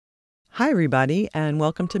Hi, everybody, and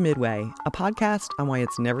welcome to Midway, a podcast on why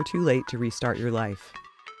it's never too late to restart your life.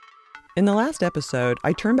 In the last episode,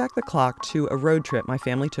 I turned back the clock to a road trip my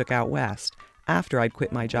family took out west after I'd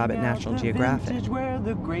quit my job at National Geographic.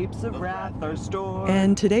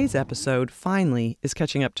 And today's episode finally is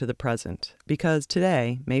catching up to the present, because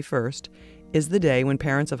today, May 1st, is the day when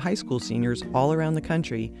parents of high school seniors all around the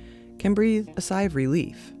country can breathe a sigh of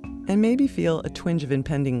relief and maybe feel a twinge of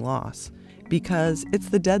impending loss, because it's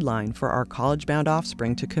the deadline for our college-bound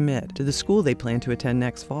offspring to commit to the school they plan to attend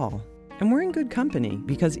next fall. And we're in good company,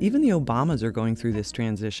 because even the Obamas are going through this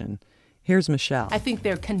transition. Here's Michelle. I think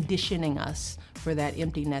they're conditioning us for that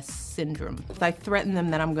empty nest syndrome. I threaten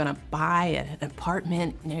them that I'm going to buy an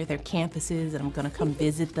apartment near their campuses and I'm going to come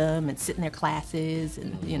visit them and sit in their classes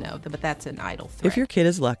and, but that's an idle threat. If your kid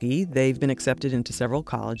is lucky, they've been accepted into several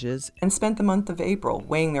colleges and spent the month of April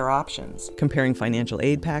weighing their options, comparing financial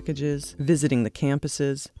aid packages, visiting the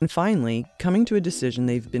campuses, and finally coming to a decision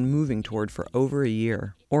they've been moving toward for over a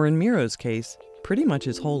year, or in Miro's case, pretty much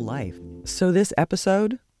his whole life. So this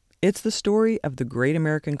episode, it's the story of the great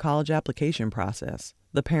American college application process,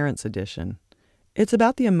 the Parents Edition. It's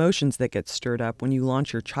about the emotions that get stirred up when you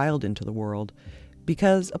launch your child into the world,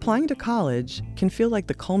 because applying to college can feel like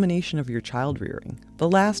the culmination of your child rearing, the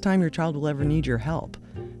last time your child will ever need your help,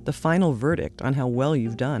 the final verdict on how well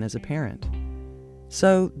you've done as a parent.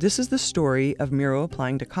 So this is the story of Miro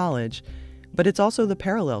applying to college, but it's also the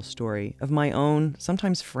parallel story of my own,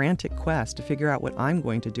 sometimes frantic quest to figure out what I'm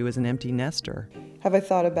going to do as an empty nester. Have I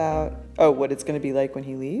thought about, what it's going to be like when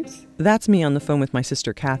he leaves? That's me on the phone with my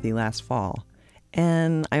sister Kathy last fall,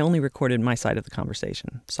 and I only recorded my side of the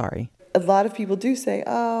conversation. Sorry. A lot of people do say,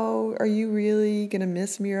 are you really going to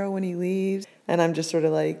miss Miro when he leaves? And I'm just sort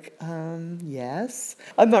of like, yes.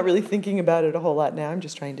 I'm not really thinking about it a whole lot now. I'm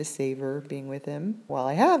just trying to savor being with him while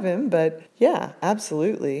I have him. But yeah,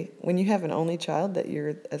 absolutely. When you have an only child that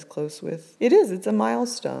you're as close with, it's a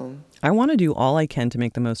milestone. I want to do all I can to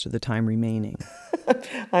make the most of the time remaining.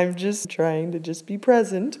 I'm just trying to just be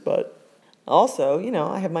present, but also,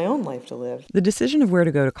 I have my own life to live. The decision of where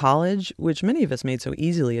to go to college, which many of us made so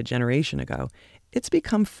easily a generation ago, it's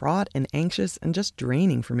become fraught and anxious and just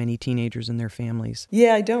draining for many teenagers and their families.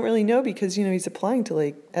 Yeah, I don't really know because, he's applying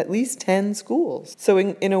to at least 10 schools. So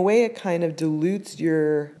in a way, it kind of dilutes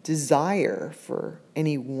your desire for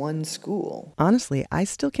any one school. Honestly, I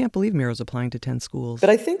still can't believe Miro's applying to 10 schools. But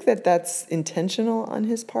I think that that's intentional on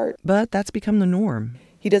his part. But that's become the norm.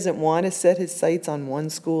 He doesn't want to set his sights on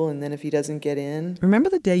one school, and then if he doesn't get in... Remember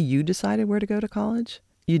the day you decided where to go to college?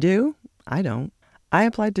 You do? I don't. I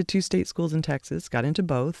applied to 2 state schools in Texas, got into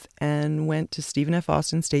both, and went to Stephen F.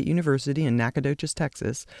 Austin State University in Nacogdoches,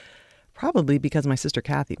 Texas, probably because my sister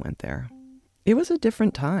Kathy went there. It was a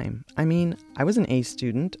different time. I was an A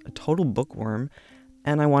student, a total bookworm,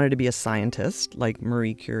 and I wanted to be a scientist like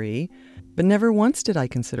Marie Curie, but never once did I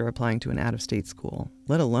consider applying to an out-of-state school,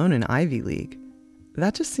 let alone an Ivy League.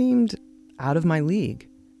 That just seemed out of my league.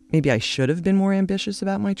 Maybe I should have been more ambitious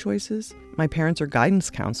about my choices. My parents or guidance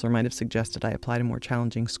counselor might have suggested I apply to more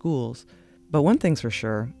challenging schools. But one thing's for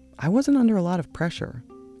sure, I wasn't under a lot of pressure,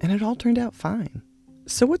 and it all turned out fine.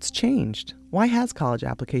 So what's changed? Why has college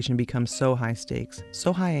application become so high stakes,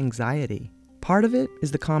 so high anxiety? Part of it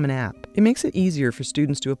is the Common App. It makes it easier for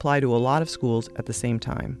students to apply to a lot of schools at the same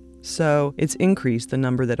time. So it's increased the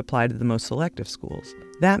number that apply to the most selective schools.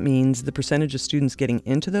 That means the percentage of students getting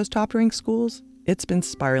into those top-ranked schools, it's been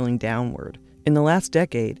spiraling downward. In the last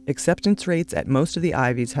decade, acceptance rates at most of the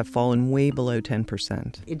Ivies have fallen way below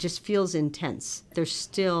 10%. It just feels intense. There's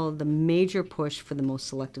still the major push for the most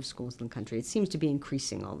selective schools in the country. It seems to be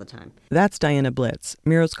increasing all the time. That's Diana Blitz,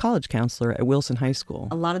 Miro's college counselor at Wilson High School.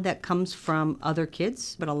 A lot of that comes from other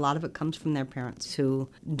kids, but a lot of it comes from their parents who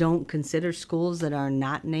don't consider schools that are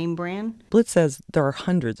not name brand. Blitz says there are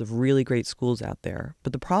hundreds of really great schools out there,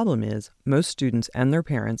 but the problem is most students and their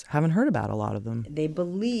parents haven't heard about a lot of them. They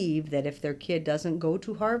believe that if their kid doesn't go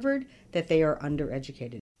to Harvard, that they are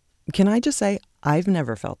undereducated. Can I just say, I've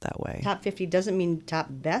never felt that way. Top 50 doesn't mean top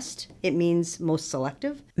best. It means most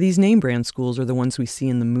selective. These name brand schools are the ones we see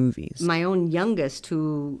in the movies. My own youngest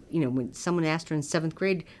who, when someone asked her in 7th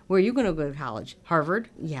grade, where are you going to go to college? Harvard?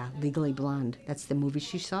 Yeah, Legally Blonde. That's the movie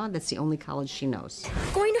she saw. That's the only college she knows.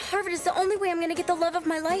 Going to Harvard is the only way I'm going to get the love of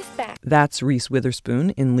my life back. That's Reese Witherspoon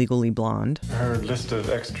in Legally Blonde. Her list of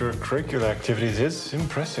extracurricular activities is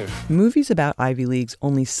impressive. Movies about Ivy Leagues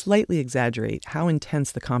only slightly exaggerate how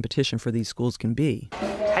intense the competition for these schools can be.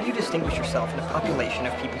 How How do you distinguish yourself in a population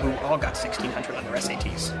of people who all got 1,600 on their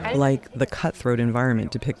SATs? Like the cutthroat environment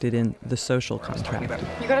depicted in The Social Contract.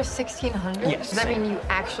 You got a 1,600? Yes. Does that mean you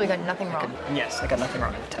actually got nothing wrong? Yes, I got nothing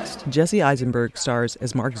wrong on the test. Jesse Eisenberg stars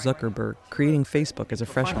as Mark Zuckerberg, creating Facebook as a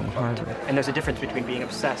freshman at Harvard. And there's a difference between being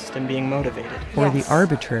obsessed and being motivated. Or the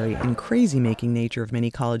arbitrary and crazy-making nature of many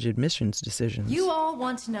college admissions decisions. You all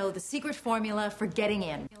want to know the secret formula for getting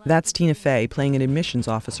in. That's Tina Fey playing an admissions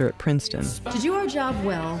officer at Princeton. To do our job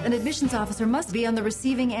well, an admissions officer must be on the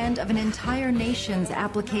receiving end of an entire nation's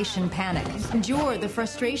application panic. Endure the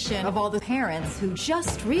frustration of all the parents who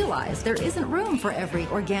just realize there isn't room for every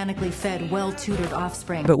organically fed, well-tutored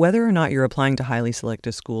offspring. But whether or not you're applying to highly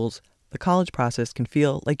selective schools, the college process can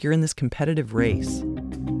feel like you're in this competitive race.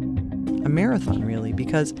 A marathon, really,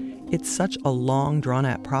 because it's such a long,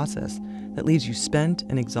 drawn-out process that leaves you spent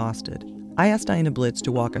and exhausted. I asked Diana Blitz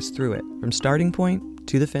to walk us through it, from starting point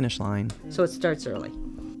to the finish line. So it starts early.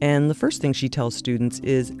 And the first thing she tells students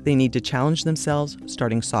is they need to challenge themselves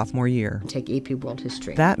starting sophomore year. Take AP World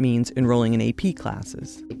History. That means enrolling in AP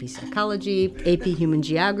classes. AP Psychology, AP Human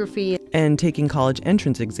Geography. And taking college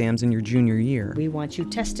entrance exams in your junior year. We want you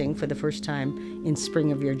testing for the first time in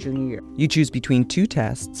spring of your junior year. You choose between two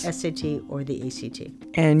tests, SAT or the ACT.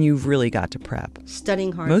 And you've really got to prep.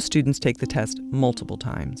 Studying hard. Most students take the test multiple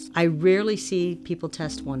times. I rarely see people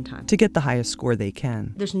test one time. To get the highest score they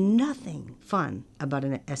can. There's nothing fun about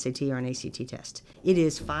an SAT or an ACT test. It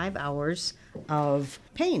is 5 hours of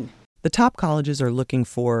pain. The top colleges are looking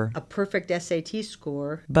for a perfect SAT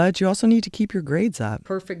score. But you also need to keep your grades up.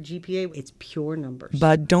 Perfect GPA, it's pure numbers.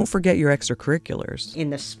 But don't forget your extracurriculars. In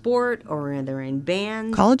the sport or they're in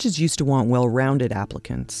bands. Colleges used to want well-rounded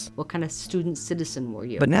applicants. What kind of student citizen were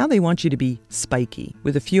you? But now they want you to be spiky,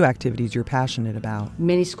 with a few activities you're passionate about.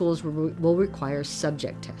 Many schools will require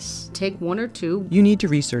subject tests. Take one or two. You need to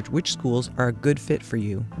research which schools are a good fit for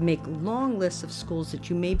you. Make long lists of schools that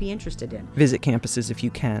you may be interested in. Visit campuses if you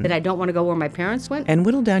can. That I don't want to go where my parents went. And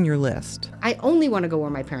whittle down your list. I only want to go where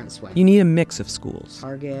my parents went. You need a mix of schools.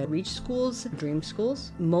 Target reach schools, dream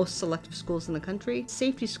schools, most selective schools in the country,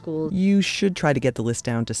 safety schools. You should try to get the list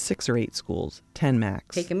down to 6 or 8 schools, 10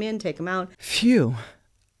 max. Take them in, take them out. Phew.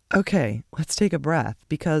 Okay, let's take a breath,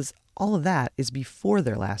 because all of that is before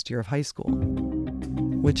their last year of high school,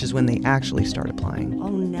 which is when they actually start applying. Oh,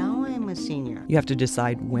 now I'm a senior. You have to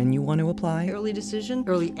decide when you want to apply. Early decision,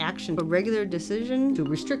 early action, a regular decision to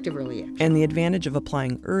restrictive early action. And the advantage of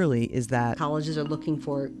applying early is that colleges are looking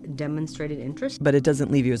for demonstrated interest. But it doesn't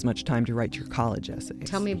leave you as much time to write your college essays.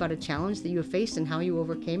 Tell me about a challenge that you have faced and how you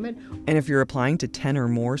overcame it. And if you're applying to 10 or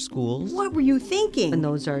more schools. What were you thinking? And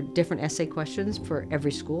those are different essay questions for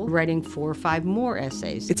every school. Writing 4 or 5 more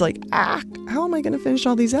essays. It's like, how am I going to finish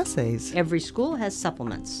all these essays? Every school has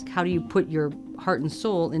supplements. How do you put your heart and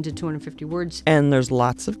soul into 250 words? And there's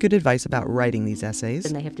lots of good advice about writing these essays.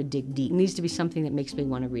 And they have to dig deep. It needs to be something that makes me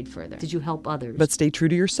want to read further. Did you help others? But stay true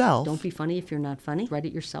to yourself. Don't be funny if you're not funny. Write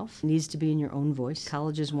it yourself. It needs to be in your own voice.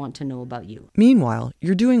 Colleges want to know about you. Meanwhile,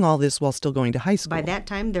 you're doing all this while still going to high school. By that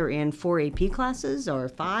time, they're in 4 AP classes or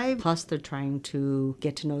 5. Plus, they're trying to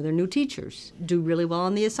get to know their new teachers. Do really well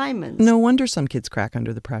on the assignments. No wonder some kids crack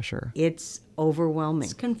under the pressure. It's overwhelming.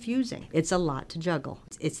 It's confusing. It's a lot to juggle.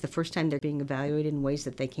 It's the first time they're being evaluated in ways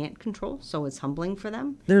that they can't control, so it's humbling for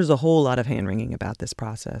them. There's a whole lot of hand-wringing about this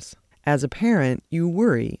process. As a parent, you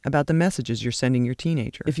worry about the messages you're sending your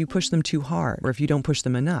teenager, if you push them too hard or if you don't push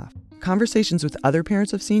them enough. Conversations with other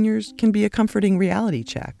parents of seniors can be a comforting reality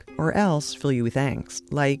check, or else fill you with angst,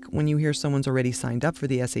 like when you hear someone's already signed up for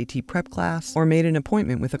the SAT prep class or made an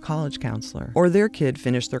appointment with a college counselor, or their kid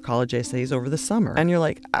finished their college essays over the summer, and you're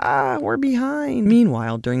like, we're behind.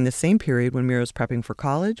 Meanwhile, during the same period when Miro's prepping for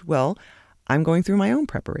college, well, I'm going through my own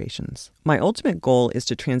preparations. My ultimate goal is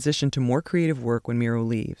to transition to more creative work when Miro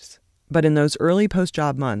leaves. But in those early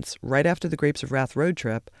post-job months, right after the Grapes of Wrath road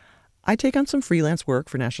trip, I take on some freelance work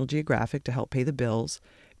for National Geographic to help pay the bills,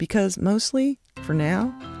 because mostly, for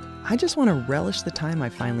now, I just want to relish the time I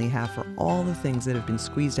finally have for all the things that have been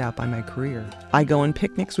squeezed out by my career. I go on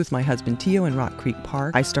picnics with my husband Tio in Rock Creek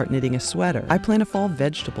Park. I start knitting a sweater. I plant a fall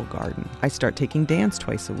vegetable garden. I start taking dance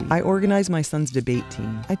twice a week. I organize my son's debate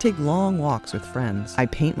team. I take long walks with friends. I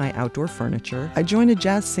paint my outdoor furniture. I join a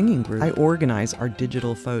jazz singing group. I organize our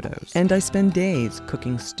digital photos. And I spend days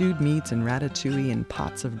cooking stewed meats and ratatouille and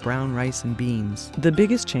pots of brown rice and beans. The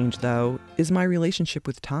biggest change, though, is my relationship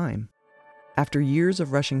with time. After years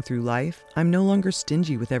of rushing through life, I'm no longer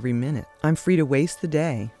stingy with every minute. I'm free to waste the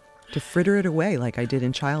day, to fritter it away like I did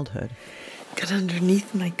in childhood. Got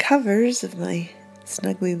underneath my covers of my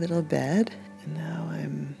snuggly little bed, and now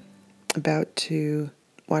I'm about to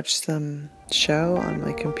watch some show on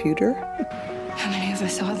my computer. How many of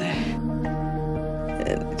us are there?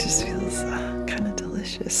 And it just feels kind of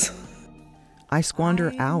delicious. I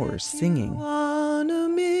squander hours singing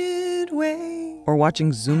or watching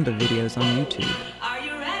Zumba videos on YouTube.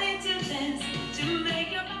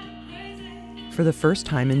 For the first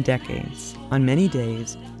time in decades, on many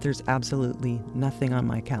days, there's absolutely nothing on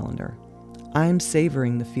my calendar. I'm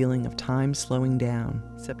savoring the feeling of time slowing down.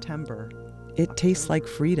 September. It tastes like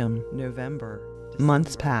freedom. November.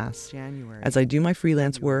 Months pass January as I do my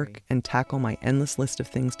freelance work and tackle my endless list of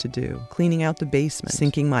things to do. Cleaning out the basement,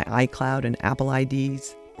 syncing my iCloud and Apple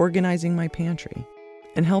IDs, organizing my pantry,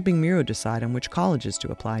 and helping Miro decide on which colleges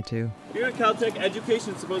to apply to. Here at Caltech,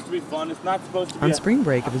 education's supposed to be fun. It's not supposed to be On spring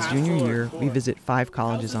break of his junior year, we visit 5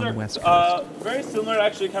 colleges on the West Coast. Very similar,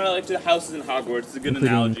 actually, kind of like to the houses in Hogwarts. It's a good including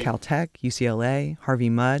analogy. Caltech, UCLA, Harvey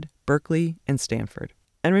Mudd, Berkeley, and Stanford.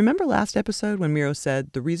 And remember last episode when Miro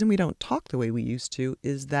said the reason we don't talk the way we used to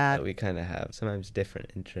is that we kind of have sometimes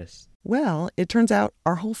different interests. Well, it turns out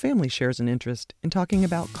our whole family shares an interest in talking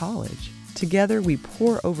about college. Together, we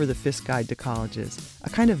pore over the Fisk Guide to Colleges,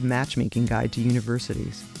 a kind of matchmaking guide to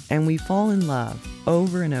universities, and we fall in love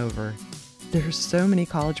over and over. There are so many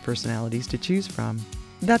college personalities to choose from.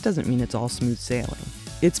 That doesn't mean it's all smooth sailing.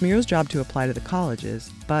 It's Miro's job to apply to the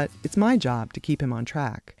colleges, but it's my job to keep him on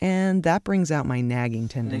track. And that brings out my nagging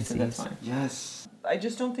tendencies. That's fine. Yes. I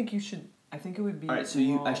just don't think you should. I think it would be. All right, so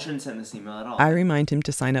I shouldn't send this email at all. I remind him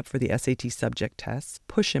to sign up for the SAT subject tests,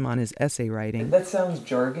 push him on his essay writing. That sounds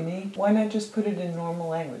jargony. Why not just put it in normal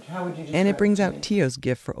language? How would you describe And it brings out me? Tio's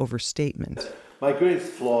gift for overstatement. My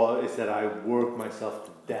greatest flaw is that I work myself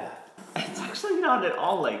to death. It's actually not at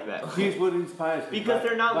all like that. Here's what inspires me. Because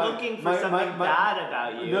they're not looking for something bad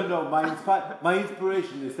about you. No, my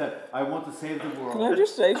inspiration is that I want to save the world. Can I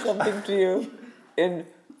just say something to you in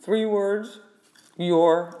 3 words?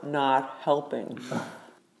 You're not helping.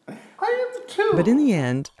 I am too. But in the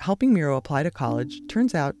end, helping Miro apply to college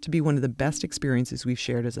turns out to be one of the best experiences we've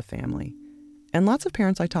shared as a family. And lots of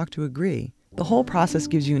parents I talk to agree. The whole process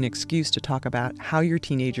gives you an excuse to talk about how your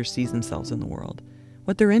teenager sees themselves in the world,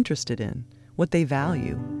 what they're interested in, what they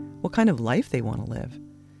value, what kind of life they want to live.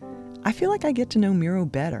 I feel like I get to know Miro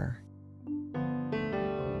better.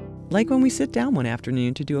 Like when we sit down one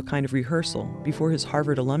afternoon to do a kind of rehearsal before his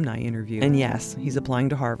Harvard alumni interview. And yes, he's applying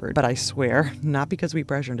to Harvard, but I swear, not because we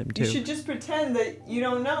pressured him to. You should just pretend that you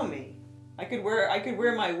don't know me. I could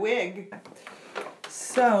wear my wig.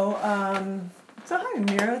 So hi,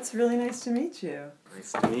 Miro. It's really nice to meet you.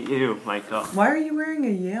 Nice to meet you, Michael. Why are you wearing a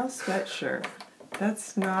Yale sweatshirt?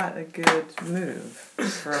 That's not a good move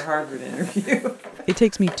for a Harvard interview. It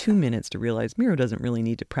takes me 2 minutes to realize Miro doesn't really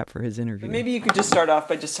need to prep for his interview. But maybe you could just start off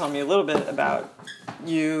by just telling me a little bit about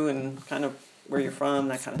you and kind of where you're from,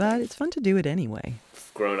 that kind of thing. But it's fun to do it anyway.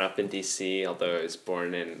 Grown up in D.C., although I was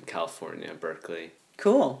born in California, Berkeley.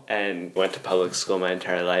 Cool. And went to public school my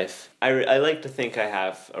entire life. I like to think I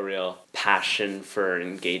have a real passion for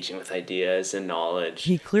engaging with ideas and knowledge.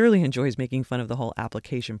 He clearly enjoys making fun of the whole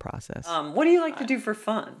application process. What do you like to do for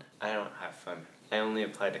fun? I don't have fun. I only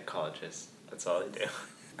apply to colleges. That's all I do.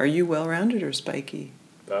 Are you well-rounded or spiky?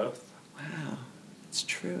 Both. Wow, it's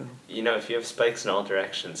true. You know, if you have spikes in all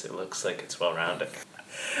directions, it looks like it's well-rounded.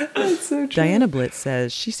 That's so true. Diana Blitz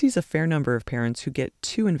says she sees a fair number of parents who get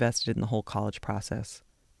too invested in the whole college process.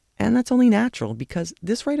 And that's only natural because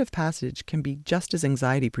this rite of passage can be just as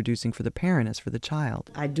anxiety-producing for the parent as for the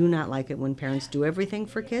child. I do not like it when parents do everything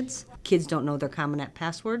for kids. Kids don't know their Common App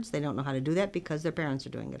passwords. They don't know how to do that because their parents are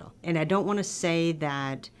doing it all. And I don't want to say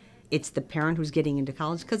that it's the parent who's getting into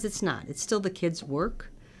college because it's not. It's still the kid's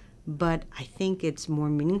work. But I think it's more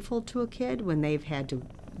meaningful to a kid when they've had to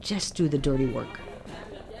just do the dirty work.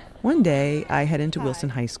 One day, I head into Wilson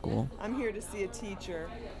High School. I'm here to see a teacher.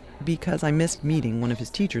 Because I missed meeting one of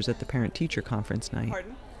his teachers at the parent-teacher conference night.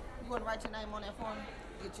 Pardon? You want to write your name on that form?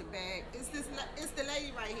 Get your bag. It's the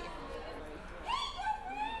lady right here.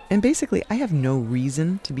 And basically, I have no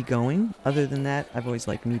reason to be going, other than that I've always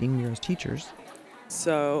liked meeting Miro's teachers.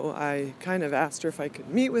 So I kind of asked her if I could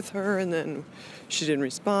meet with her, and then she didn't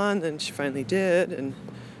respond, and she finally did, and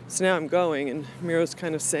so now I'm going, and Miro's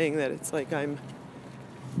kind of saying that it's like I'm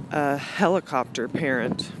a helicopter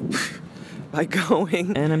parent by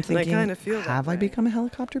going. And I'm thinking, I kind of feel have I become a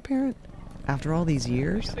helicopter parent after all these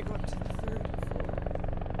years?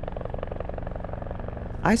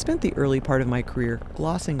 I spent the early part of my career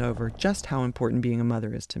glossing over just how important being a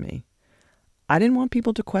mother is to me. I didn't want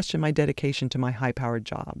people to question my dedication to my high-powered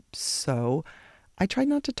job, so I tried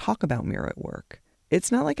not to talk about Miro at work.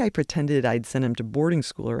 It's not like I pretended I'd send him to boarding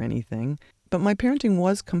school or anything, but my parenting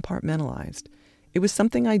was compartmentalized. It was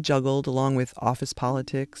something I juggled along with office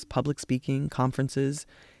politics, public speaking, conferences,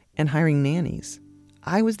 and hiring nannies.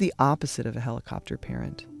 I was the opposite of a helicopter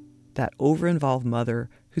parent, that over-involved mother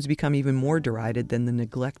who's become even more derided than the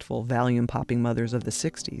neglectful, Valium-popping mothers of the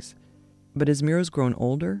 60s. But as Miro's grown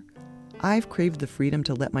older, I've craved the freedom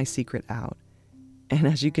to let my secret out. And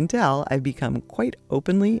as you can tell, I've become quite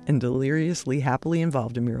openly and deliriously happily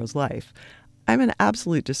involved in Miro's life. I'm an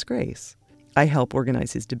absolute disgrace. I help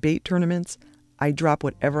organize his debate tournaments. I drop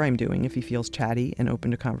whatever I'm doing if he feels chatty and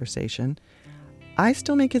open to conversation. I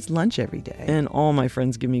still make his lunch every day, and all my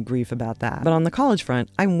friends give me grief about that. But on the college front,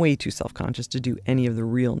 I'm way too self-conscious to do any of the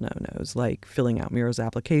real no-nos, like filling out Miro's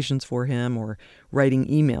applications for him or writing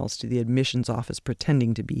emails to the admissions office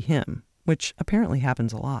pretending to be him, which apparently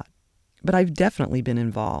happens a lot. But I've definitely been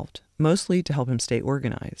involved, mostly to help him stay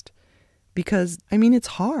organized. Because, it's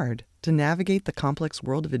hard to navigate the complex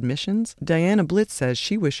world of admissions. Diana Blitz says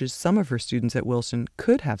she wishes some of her students at Wilson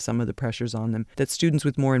could have some of the pressures on them that students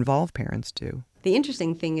with more involved parents do. The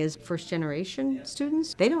interesting thing is first-generation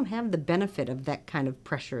students, they don't have the benefit of that kind of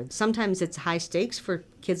pressure. Sometimes it's high stakes for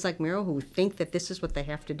kids like Miro who think that this is what they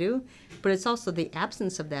have to do, but it's also the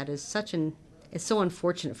absence of that is it's so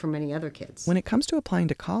unfortunate for many other kids. When it comes to applying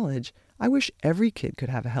to college, I wish every kid could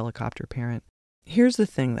have a helicopter parent. Here's the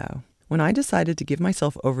thing, though. When I decided to give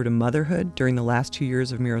myself over to motherhood during the last 2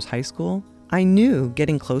 years of Miro's high school, I knew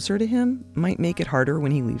getting closer to him might make it harder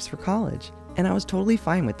when he leaves for college, and I was totally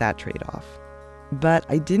fine with that trade-off. But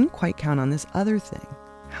I didn't quite count on this other thing,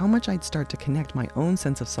 how much I'd start to connect my own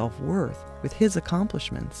sense of self-worth with his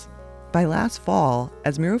accomplishments. By last fall,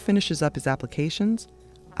 as Miro finishes up his applications,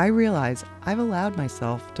 I realize I've allowed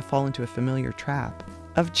myself to fall into a familiar trap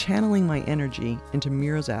of channeling my energy into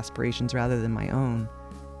Miro's aspirations rather than my own.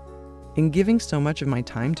 In giving so much of my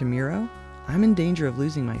time to Miro, I'm in danger of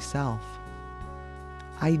losing myself.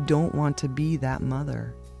 I don't want to be that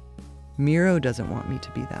mother. Miro doesn't want me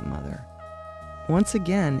to be that mother. Once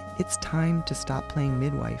again, it's time to stop playing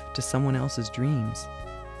midwife to someone else's dreams.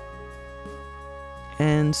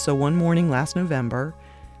 And so one morning last November,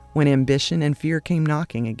 when ambition and fear came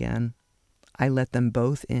knocking again, I let them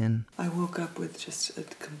both in. I woke up with just a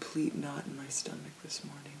complete knot in my stomach this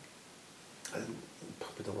morning. I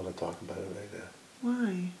probably don't want to talk about it right now.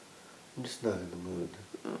 Why? I'm just not in the mood.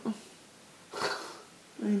 Oh.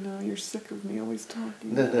 I know, you're sick of me always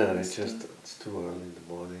talking. No, it's too early in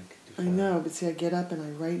the morning. I know, but see, I get up and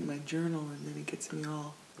I write in my journal and then it gets me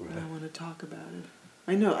all, right. I want to talk about it.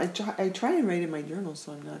 I know, I try and write in my journal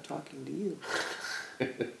so I'm not talking to you.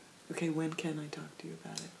 Okay, when can I talk to you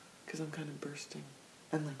about it? Because I'm kind of bursting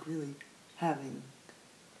and really having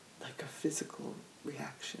a physical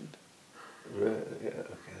reaction. Right, yeah,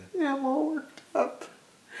 okay. Yeah, I'm all worked up.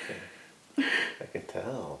 Okay. I can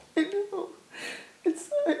tell. I know.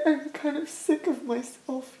 I'm kind of sick of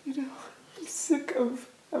myself, I'm sick of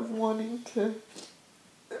wanting to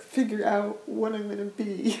figure out what I'm going to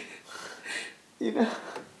be. It's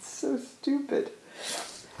so stupid.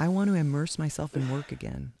 I want to immerse myself in work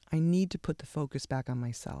again. I need to put the focus back on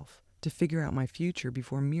myself, to figure out my future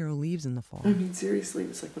before Miro leaves in the fall. Seriously,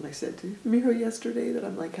 it's like when I said to Miro yesterday that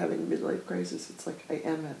I'm having a midlife crisis. It's like I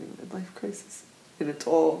am having a midlife crisis. And it's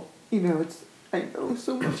all, I know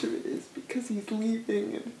so much of it is because he's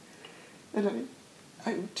leaving and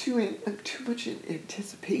I'm too much in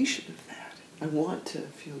anticipation of that. I want to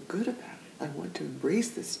feel good about it. I want to embrace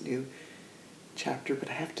this new chapter, but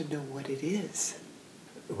I have to know what it is.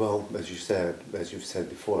 Well, as you've said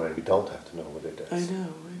before, you don't have to know what it is. I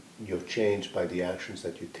know. You're changed by the actions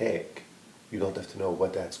that you take. You don't have to know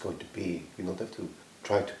what that's going to be. You don't have to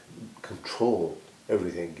try to control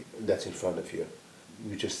everything that's in front of you.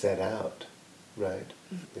 You just set out, right?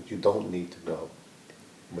 Mm-hmm. That you don't need to know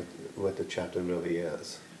what the chapter really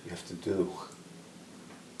is. You have to do.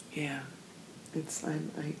 Yeah. I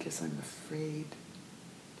guess I'm afraid.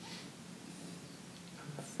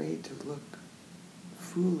 I'm afraid to look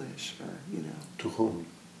foolish or, To whom?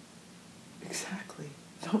 Exactly.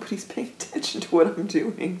 Nobody's paying attention to what I'm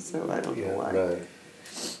doing, so I don't know why. Right.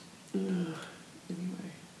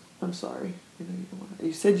 Anyway, I'm sorry.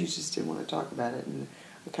 You said you just didn't want to talk about it, and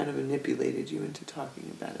I kind of manipulated you into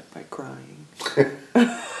talking about it by crying.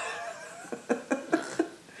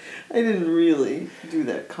 I didn't really do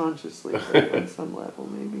that consciously, but on some level,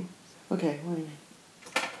 maybe. Okay, what do you mean?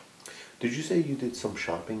 Did you say you did some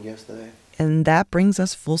shopping yesterday? And that brings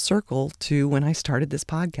us full circle to when I started this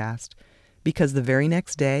podcast. Because the very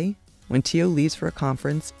next day, when Tio leaves for a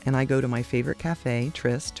conference and I go to my favorite cafe,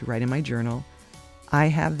 Tryst, to write in my journal, I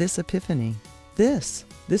have this epiphany. This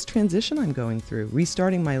transition I'm going through,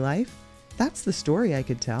 restarting my life, that's the story I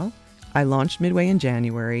could tell. I launched midway in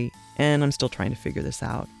January, and I'm still trying to figure this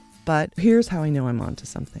out. But here's how I know I'm onto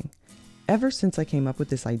something. Ever since I came up with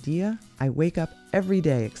this idea, I wake up every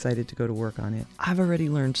day excited to go to work on it. I've already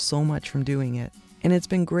learned so much from doing it, and it's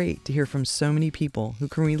been great to hear from so many people who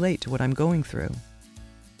can relate to what I'm going through.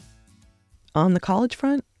 On the college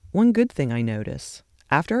front, one good thing I notice.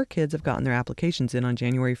 After our kids have gotten their applications in on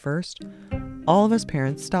January 1st, all of us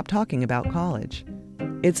parents stop talking about college.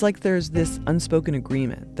 It's like there's this unspoken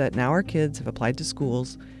agreement that now our kids have applied to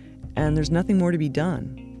schools and there's nothing more to be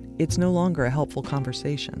done. It's no longer a helpful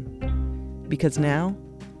conversation. Because now,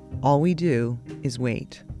 all we do is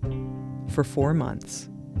wait for 4 months.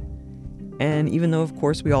 And even though, of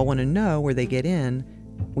course, we all want to know where they get in,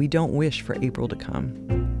 we don't wish for April to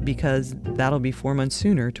come, because that'll be 4 months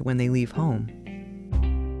sooner to when they leave home.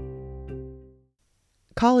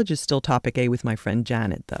 College is still topic A with my friend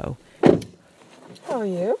Janet, though. How are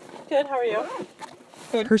you? Good, how are you?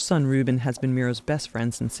 Good. Her son Ruben has been Miro's best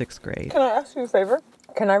friend since 6th grade. Can I ask you a favor?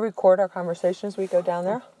 Can I record our conversation as we go down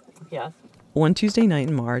there? Yes. One Tuesday night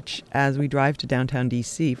in March, as we drive to downtown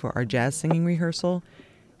D.C. for our jazz singing rehearsal,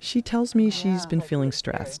 she tells me she's been feeling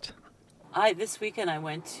stressed. This weekend I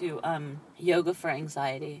went to yoga for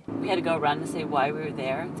anxiety. We had to go around and say why we were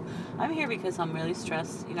there. I'm here because I'm really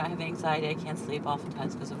stressed. I have anxiety. I can't sleep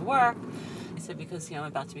oftentimes because of work. I said because, I'm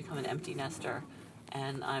about to become an empty nester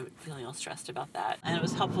and I'm feeling all stressed about that. And it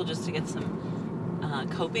was helpful just to get some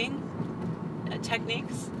coping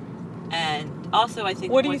techniques. And also, I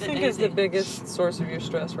think... What do you think is the biggest source of your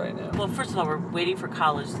stress right now? Well, first of all, we're waiting for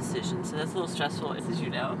college decisions, so that's a little stressful, as you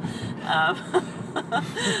know.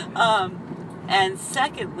 And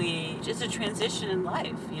secondly, just a transition in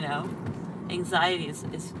life, Anxiety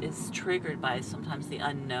is triggered by sometimes the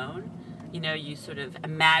unknown. You sort of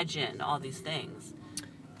imagine all these things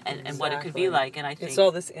and what it could be like. And I think... It's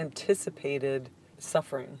all this anticipated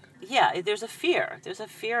suffering. Yeah, there's a fear. There's a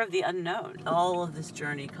fear of the unknown. All of this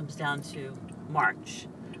journey comes down to March,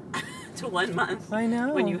 to 1 month. I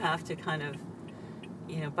know. When you have to kind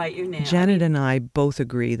of, bite your nails. Janet and I both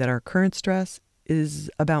agree that our current stress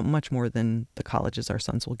is about much more than the colleges our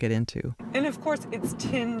sons will get into. And of course, it's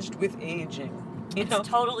tinged with aging. It's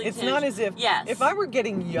totally It's tinged. not as if, if I were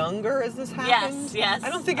getting younger as this happened, yes, I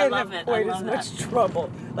don't think I'd have quite as much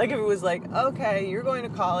trouble. Like if it was like, okay, you're going to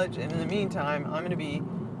college, and in the meantime, I'm going to be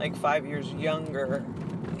like 5 years younger.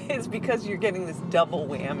 It's because you're getting this double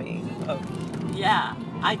whammy of... Yeah,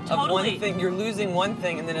 I totally... Of one thing, you're losing one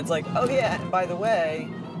thing, and then it's like, oh yeah, and by the way,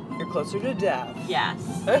 you're closer to death. Yes.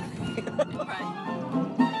 Right.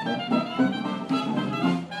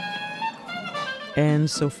 And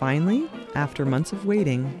so finally, after months of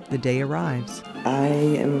waiting, the day arrives. I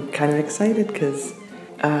am kind of excited because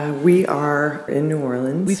we are in New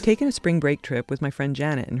Orleans. We've taken a spring break trip with my friend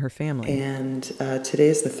Janet and her family. And today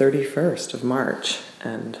is the 31st of March.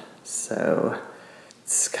 And so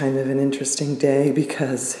it's kind of an interesting day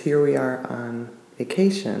because here we are on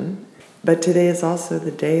vacation. But today is also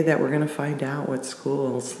the day that we're going to find out what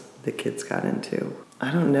schools the kids got into. I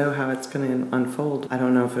don't know how it's going to unfold. I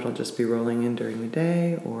don't know if it'll just be rolling in during the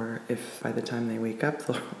day or if by the time they wake up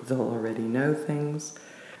they'll already know things.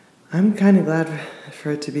 I'm kind of glad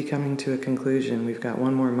for it to be coming to a conclusion. We've got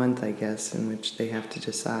 1 more month, I guess, in which they have to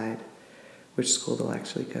decide which school they'll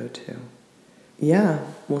actually go to. Yeah,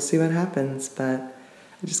 we'll see what happens, but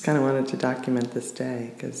I just kind of wanted to document this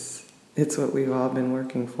day because it's what we've all been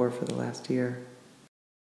working for the last year.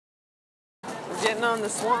 Getting on the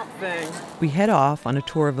swamp thing. We head off on a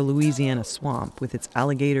tour of a Louisiana swamp with its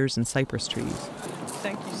alligators and cypress trees.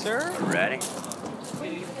 Thank you, sir. Ready?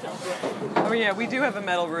 Oh yeah, we do have a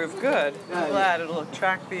metal roof. Good. I'm glad it'll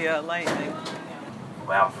attract the lightning.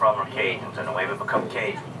 Where I'm from are Cajuns, and the way we become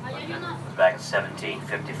Cajun. Back in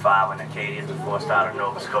 1755 when the Acadians were forced out of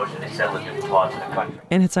Nova Scotia, they settled in parts of the country.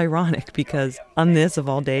 And it's ironic because on this, of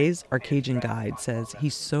all days, our Cajun guide says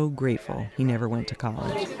he's so grateful he never went to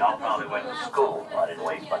college. Y'all probably went to school. I didn't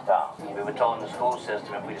waste my time. We were told in the school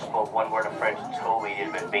system if we spoke one word of French in school, we'd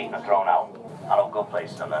either been beaten or thrown out. I don't go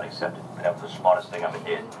places I'm not accepted, but that was the smartest thing I ever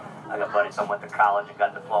did. I got buddies that went to college and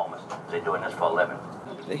got diplomas. They're doing this for a living.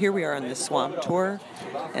 Here we are on the swamp tour,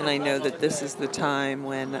 and I know that this is the time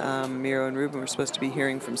when Miro and Ruben were supposed to be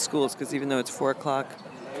hearing from schools, because even though it's 4 o'clock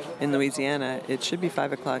in Louisiana, it should be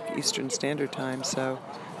 5 o'clock Eastern Standard Time. So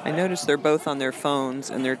I noticed they're both on their phones,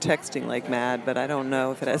 and they're texting like mad, but I don't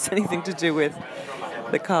know if it has anything to do with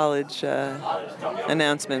the college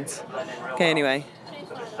announcements. Okay, anyway,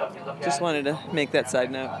 just wanted to make that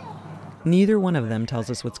side note. Neither one of them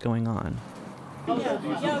tells us what's going on.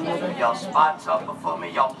 Y'all spots up before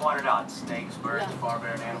me. Y'all pointed out snakes, birds,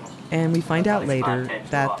 barbarian animals. And we find out later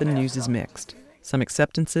that the news is mixed. Some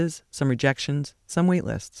acceptances, some rejections, some wait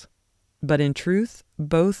lists. But in truth,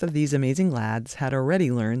 both of these amazing lads had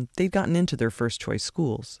already learned they'd gotten into their first choice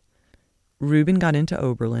schools. Reuben got into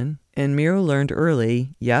Oberlin, and Miro learned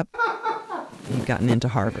early, he'd gotten into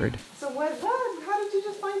Harvard. So what? How did you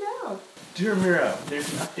just find out? Dear Miro, there's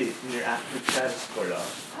an update from your active status portal.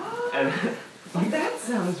 And That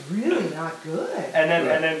sounds really not good.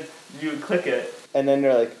 and then you click it, and then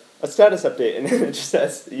they're like, a status update, and then it just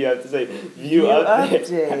says, you have to say, view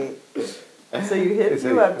update. So you hit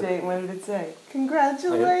view update, and what did it say?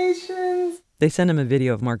 Congratulations. They sent him a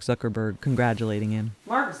video of Mark Zuckerberg congratulating him.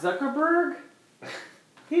 Mark Zuckerberg?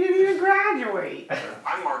 He didn't even graduate.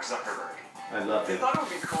 I'm Mark Zuckerberg. I love I it. thought it would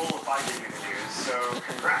be cool if I gave you the news, so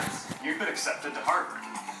congrats. You've been accepted to Harvard.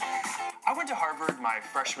 I went to Harvard my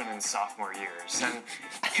freshman and sophomore years, and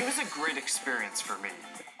it was a great experience for me.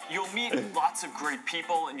 You'll meet lots of great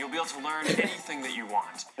people, and you'll be able to learn anything that you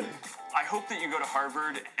want. I hope that you go to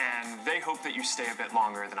Harvard, and they hope that you stay a bit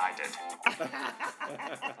longer than I did.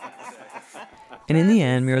 And in the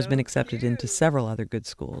end, Miro's been accepted into several other good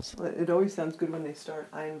schools. It always sounds good when they start,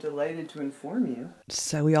 I am delighted to inform you.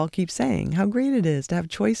 So we all keep saying how great it is to have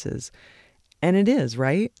choices. And it is,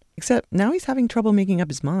 right? Except now he's having trouble making up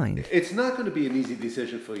his mind. It's not going to be an easy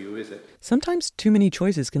decision for you, is it? Sometimes too many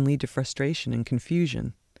choices can lead to frustration and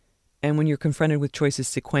confusion. And when you're confronted with choices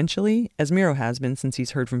sequentially, as Miro has been since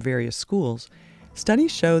he's heard from various schools,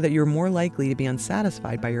 studies show that you're more likely to be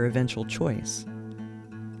unsatisfied by your eventual choice.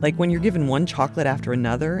 Like when you're given one chocolate after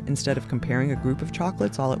another instead of comparing a group of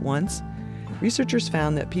chocolates all at once, researchers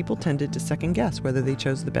found that people tended to second guess whether they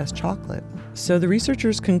chose the best chocolate. So the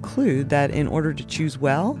researchers conclude that in order to choose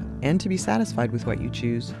well and to be satisfied with what you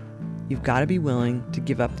choose, you've got to be willing to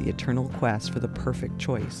give up the eternal quest for the perfect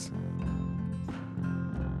choice.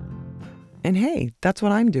 And hey, that's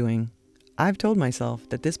what I'm doing. I've told myself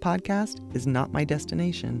that this podcast is not my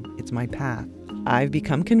destination, it's my path. I've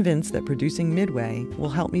become convinced that producing Midway will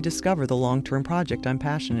help me discover the long-term project I'm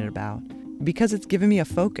passionate about, because it's given me a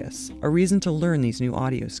focus, a reason to learn these new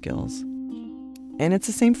audio skills. And it's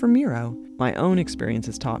the same for Miro. My own experience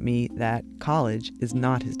has taught me that college is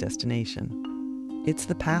not his destination. It's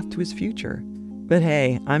the path to his future. But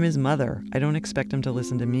hey, I'm his mother. I don't expect him to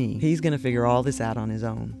listen to me. He's going to figure all this out on his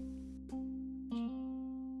own.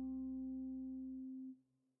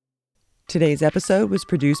 Today's episode was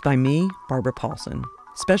produced by me, Barbara Paulson.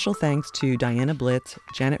 Special thanks to Diana Blitz,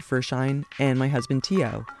 Janet Fershine, and my husband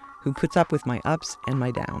Tio, who puts up with my ups and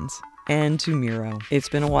my downs. And to Miro. It's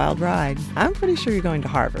been a wild ride. I'm pretty sure you're going to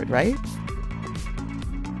Harvard, right?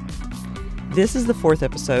 This is the 4th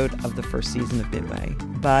episode of the 1st season of Midway,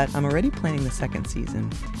 but I'm already planning the 2nd season.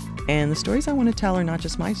 And the stories I want to tell are not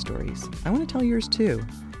just my stories. I want to tell yours too.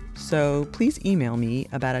 So please email me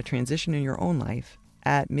about a transition in your own life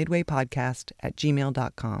at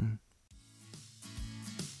midwaypodcast@gmail.com.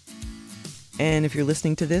 And if you're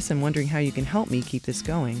listening to this and wondering how you can help me keep this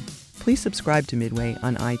going, please subscribe to Midway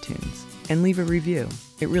on iTunes and leave a review.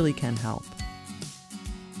 It really can help.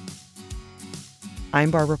 I'm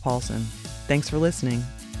Barbara Paulson. Thanks for listening.